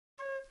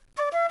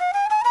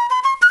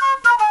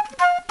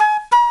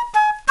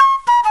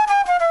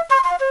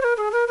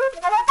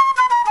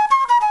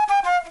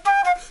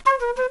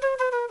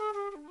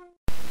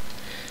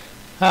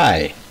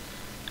Hi,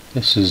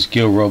 this is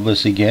Gil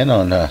Robles again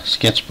on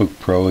Sketchbook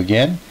Pro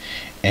again,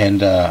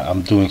 and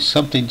I'm doing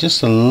something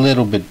just a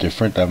little bit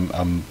different.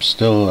 I'm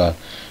still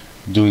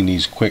doing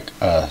these quick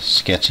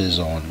sketches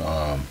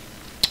on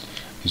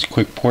these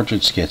quick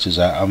portrait sketches.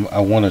 I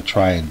want to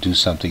try and do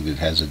something that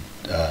has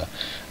a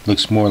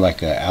looks more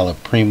like a Alla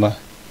Prima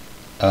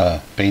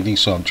painting.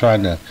 So I'm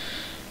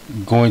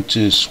going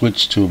to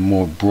switch to a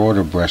more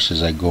broader brush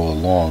as I go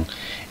along,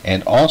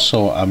 and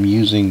also I'm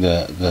using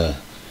the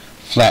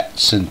flat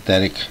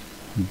synthetic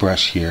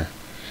brush here,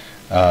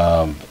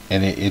 and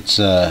it's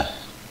a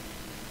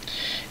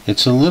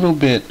little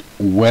bit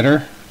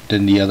wetter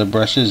than the other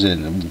brushes,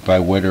 and by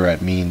wetter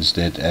it means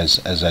that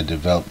as I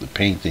develop the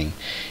painting,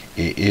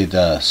 it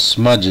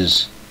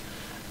smudges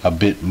a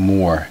bit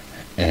more,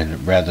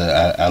 and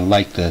rather I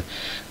like the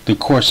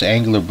coarse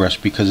angular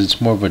brush because it's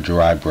more of a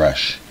dry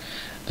brush.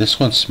 This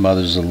one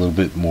smothers a little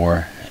bit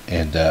more,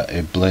 and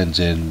it blends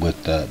in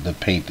with the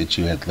paint that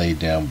you had laid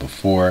down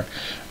before.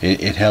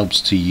 It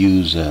helps to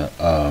use the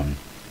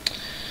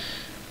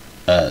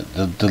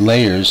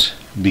layers,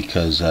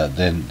 because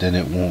then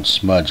it won't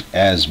smudge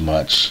as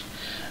much.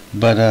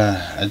 But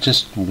I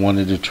just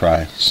wanted to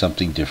try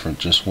something different.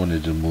 Just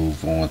wanted to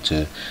move on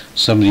to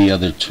some of the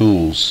other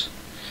tools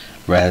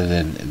rather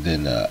than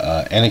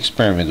and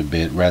experiment a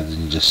bit rather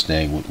than just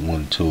staying with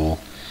one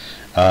tool.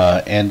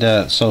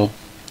 So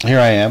here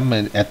I am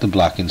at the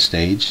blocking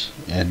stage,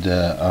 and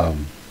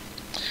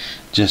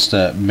just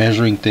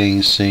measuring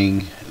things,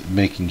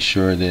 making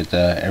sure that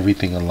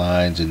everything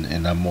aligns,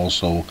 and I'm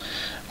also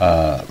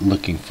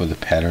looking for the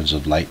patterns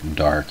of light and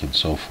dark and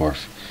so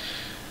forth.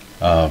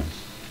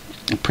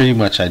 Pretty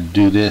much I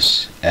do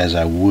this as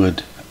I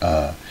would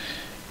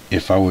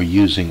if I were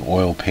using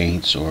oil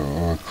paints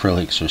or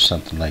acrylics or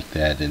something like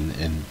that,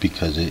 and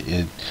because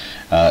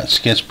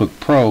Sketchbook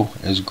Pro,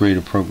 as great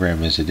a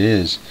program as it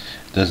is,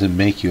 doesn't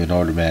make you an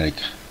automatic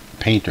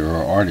painter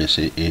or artist.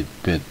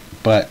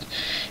 But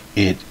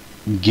it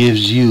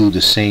gives you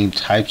the same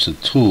types of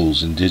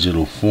tools in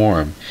digital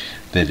form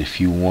that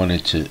if you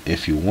wanted to,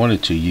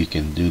 you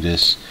can do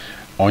this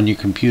on your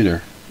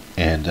computer,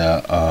 and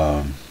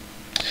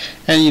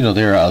you know,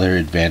 there are other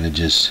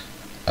advantages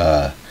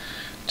to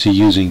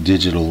using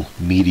digital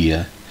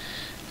media,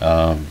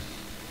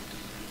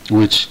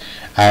 which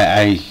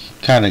I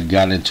kind of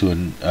got into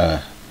an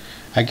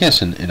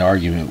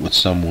argument with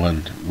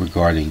someone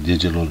regarding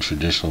digital and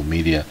traditional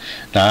media.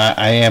 Now,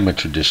 I am a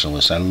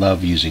traditionalist. I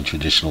love using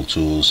traditional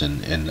tools,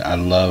 and I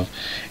love,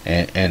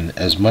 and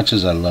as much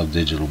as I love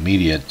digital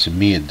media, to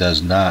me it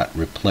does not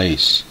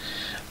replace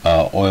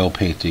oil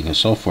painting and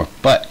so forth.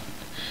 But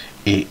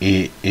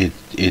it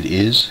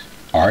is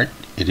art,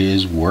 it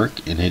is work,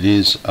 and it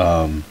is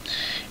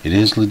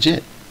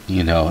legit,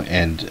 you know.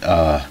 And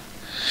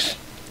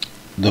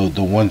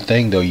the one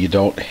thing though, you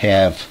don't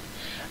have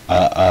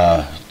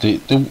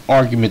the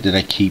argument that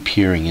I keep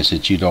hearing is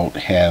that you don't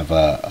have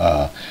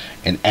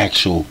an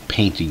actual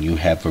painting. You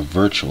have a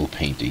virtual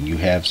painting. You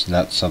have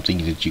not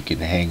something that you can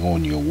hang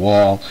on your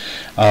wall.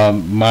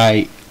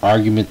 My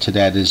argument to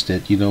that is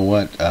that, you know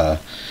what,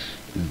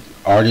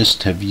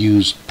 artists have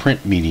used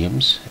print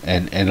mediums,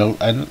 and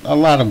a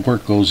lot of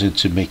work goes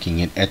into making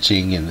an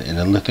etching and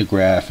a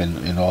lithograph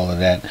and all of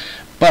that.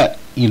 But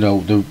you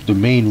know, the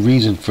main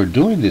reason for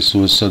doing this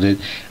was so that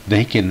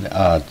they can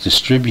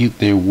distribute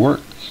their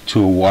work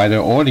to a wider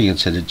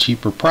audience at a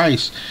cheaper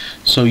price.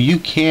 So you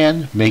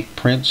can make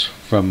prints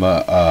from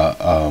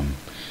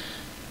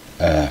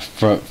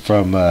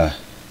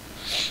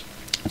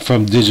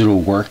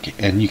digital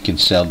work, and you can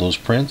sell those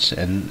prints,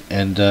 and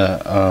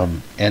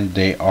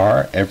they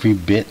are every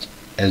bit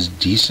as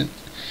decent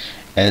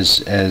as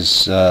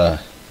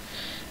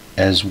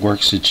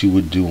works that you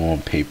would do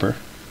on paper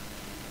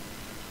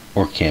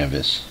or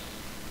canvas.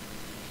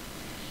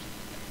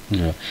 You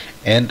know.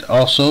 And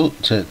also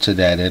to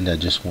that end, I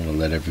just want to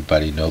let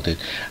everybody know that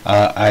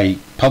I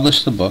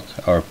published the book,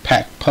 or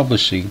Pack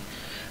Publishing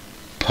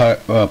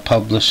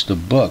published the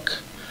book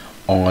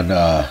on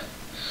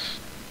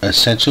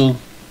essential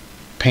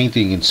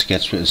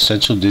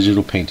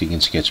digital painting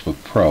in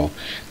Sketchbook Pro.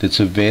 That's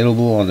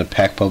available on the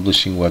Pack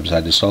Publishing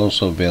website. It's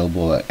also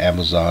available at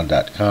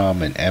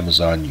Amazon.com and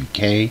Amazon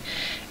UK,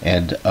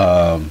 and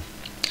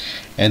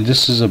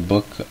this is a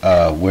book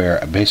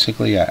where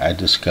basically I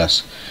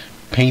discuss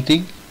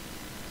painting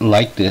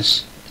like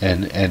this,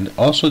 and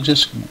also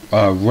just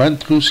run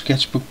through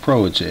Sketchbook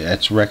Pro.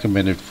 It's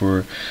recommended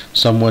for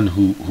someone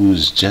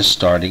who's just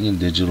starting in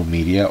digital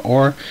media,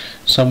 or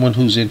someone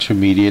who's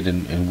intermediate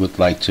and would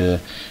like to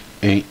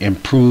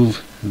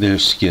improve their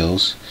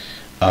skills.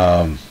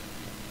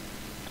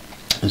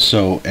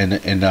 So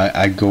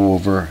I go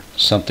over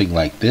something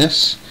like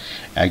this.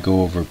 I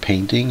go over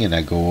painting, and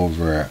I go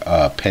over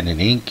pen and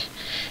ink,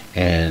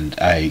 and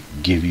I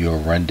give you a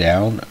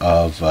rundown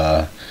of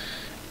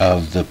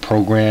the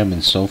program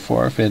and so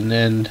forth, and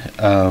then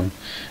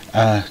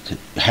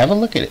have a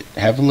look at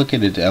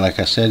it. Like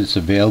I said, it's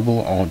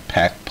available on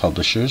Pack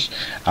Publishers.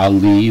 I'll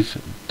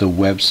leave the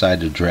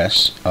website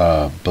address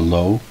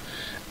below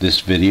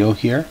this video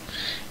here,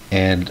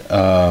 and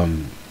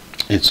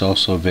It's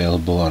also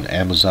available on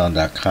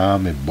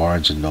Amazon.com and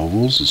Barnes and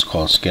Nobles. It's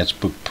called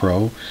Sketchbook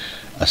Pro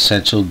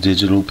Essential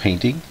Digital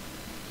Painting,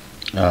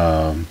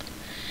 um,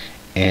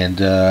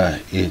 and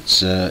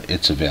it's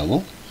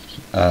available.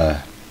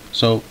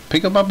 So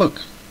pick up my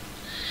book.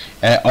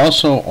 And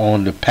also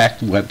on the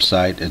PACT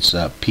website, it's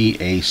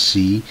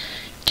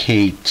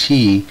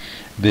PACKT.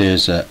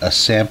 There's a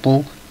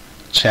sample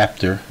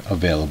chapter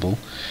available.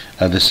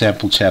 The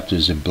sample chapter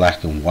is in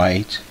black and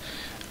white.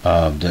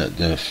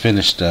 The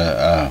finished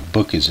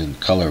book is in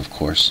color, of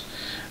course,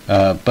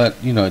 but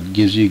it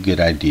gives you a good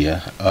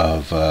idea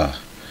of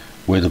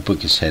where the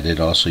book is headed.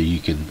 Also, you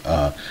can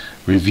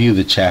review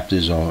the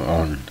chapters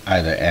on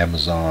either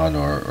Amazon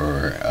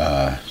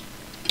or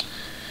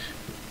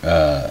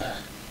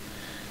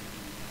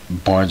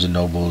Barnes and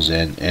Nobles,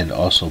 and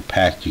also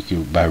Packed. You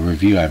can, by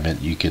review I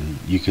meant you can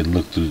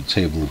look through the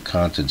table of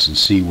contents and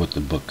see what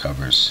the book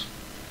covers.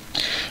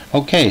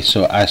 Okay,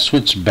 so I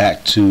switched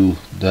back to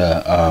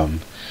the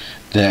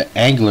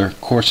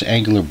coarse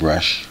angular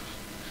brush,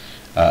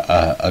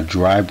 a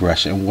dry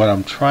brush, and what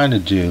I'm trying to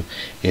do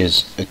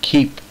is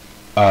keep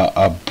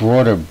a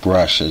broader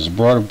brush, as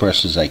broad a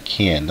brush as I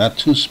can, not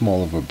too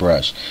small of a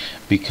brush,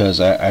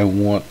 because I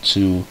want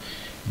to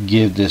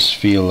give this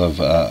feel of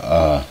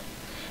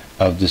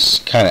this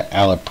kind of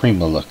Alla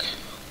Prima look.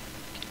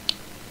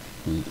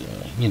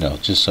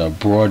 Just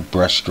broad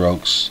brush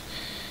strokes,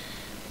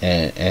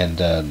 and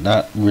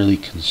not really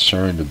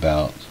concerned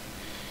about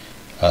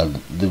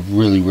the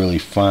really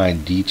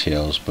fine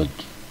details, but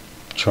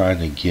trying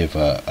to give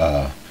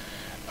a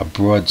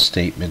broad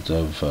statement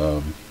of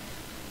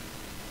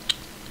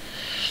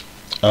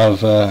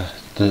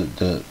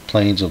the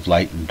planes of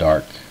light and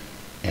dark,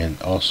 and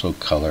also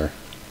color.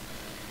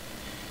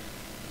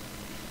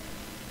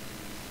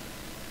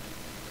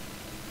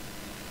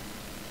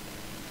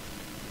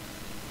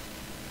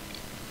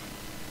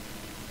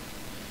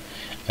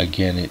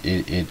 Again,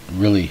 it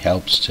really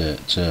helps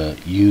to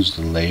use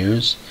the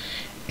layers,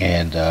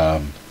 and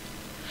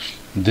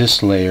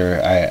this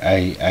layer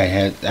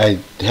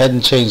I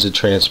hadn't changed the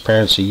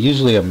transparency.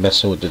 Usually I'm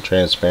messing with the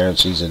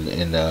transparencies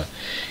and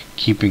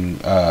keeping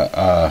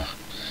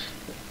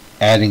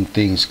adding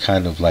things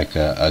kind of like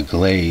a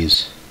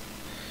glaze,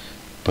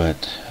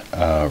 but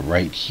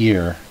right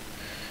here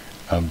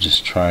I'm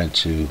just trying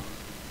to,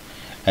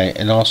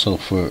 and also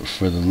for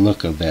the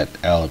look of that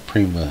Alla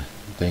Prima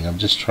thing, I'm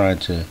just trying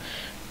to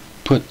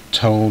put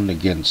tone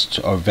against,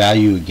 or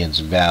value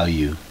against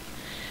value,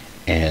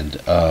 and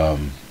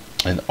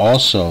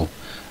also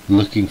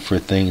looking for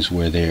things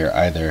where they're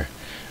either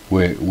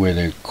where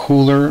they're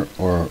cooler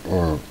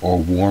or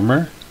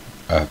warmer.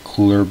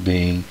 Cooler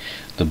being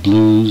the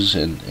blues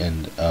and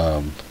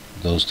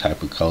those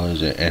type of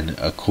colors, and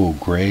cool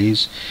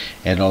grays,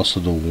 and also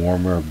the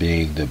warmer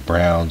being the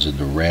browns and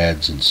the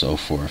reds and so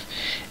forth,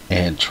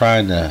 and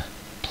trying to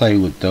play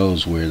with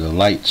those where the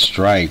light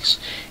strikes,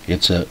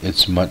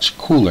 it's much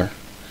cooler,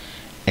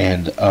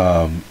 and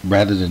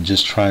rather than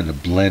just trying to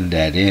blend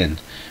that in,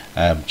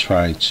 I'm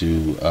trying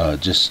to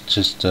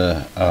just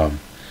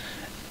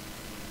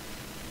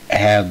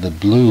have the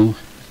blue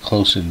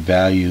close in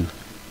value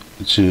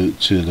to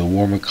the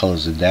warmer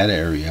colors in that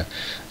area,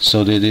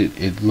 so that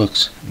it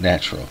looks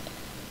natural.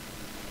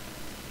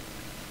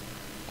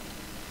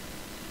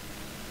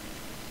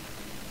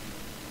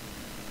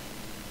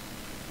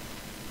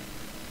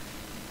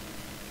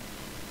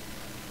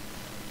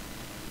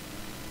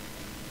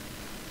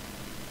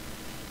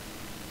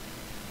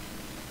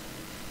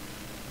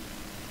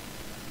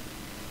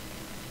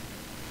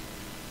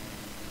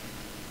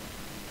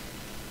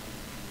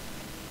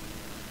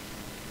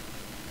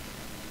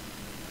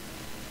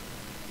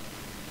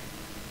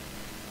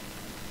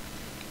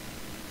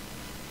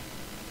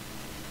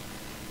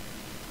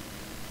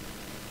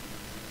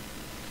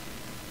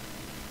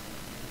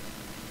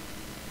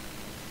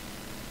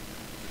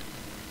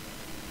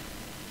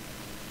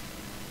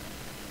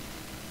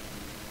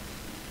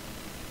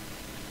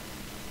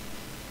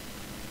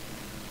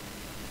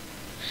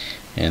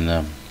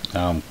 And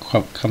I'm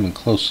coming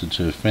closer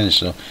to the finish,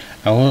 so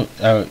I want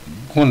to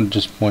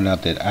just point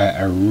out that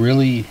I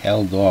really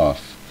held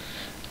off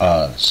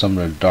some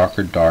of the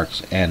darker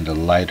darks and the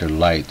lighter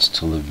lights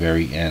till the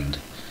very end,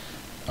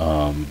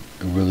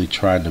 really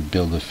trying to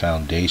build a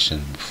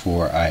foundation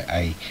before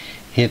I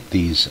hit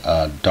these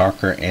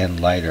darker and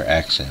lighter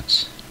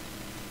accents.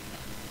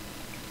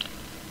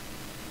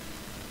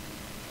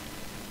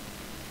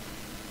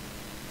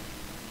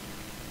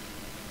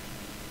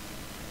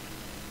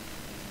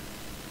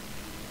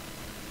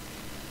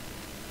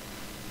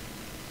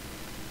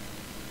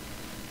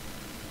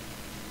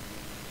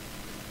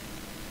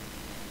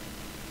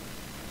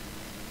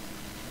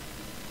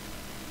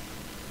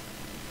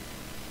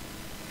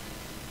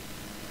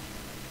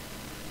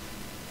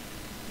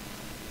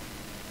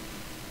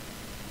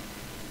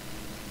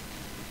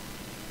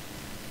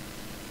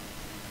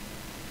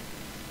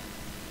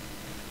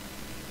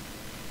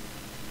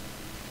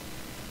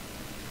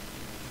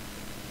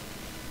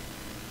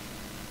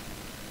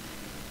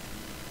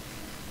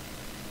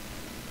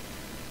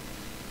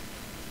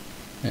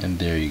 And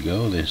there you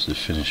go, there's the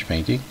finished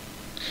painting.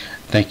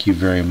 Thank you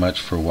very much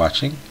for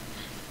watching.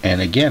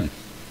 And again,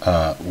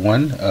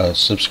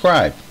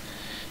 subscribe.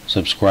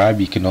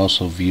 You can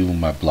also view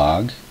my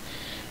blog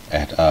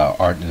at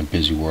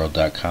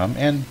artinthebusyworld.com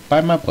and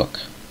buy my book.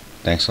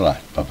 Thanks a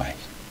lot. Bye-bye.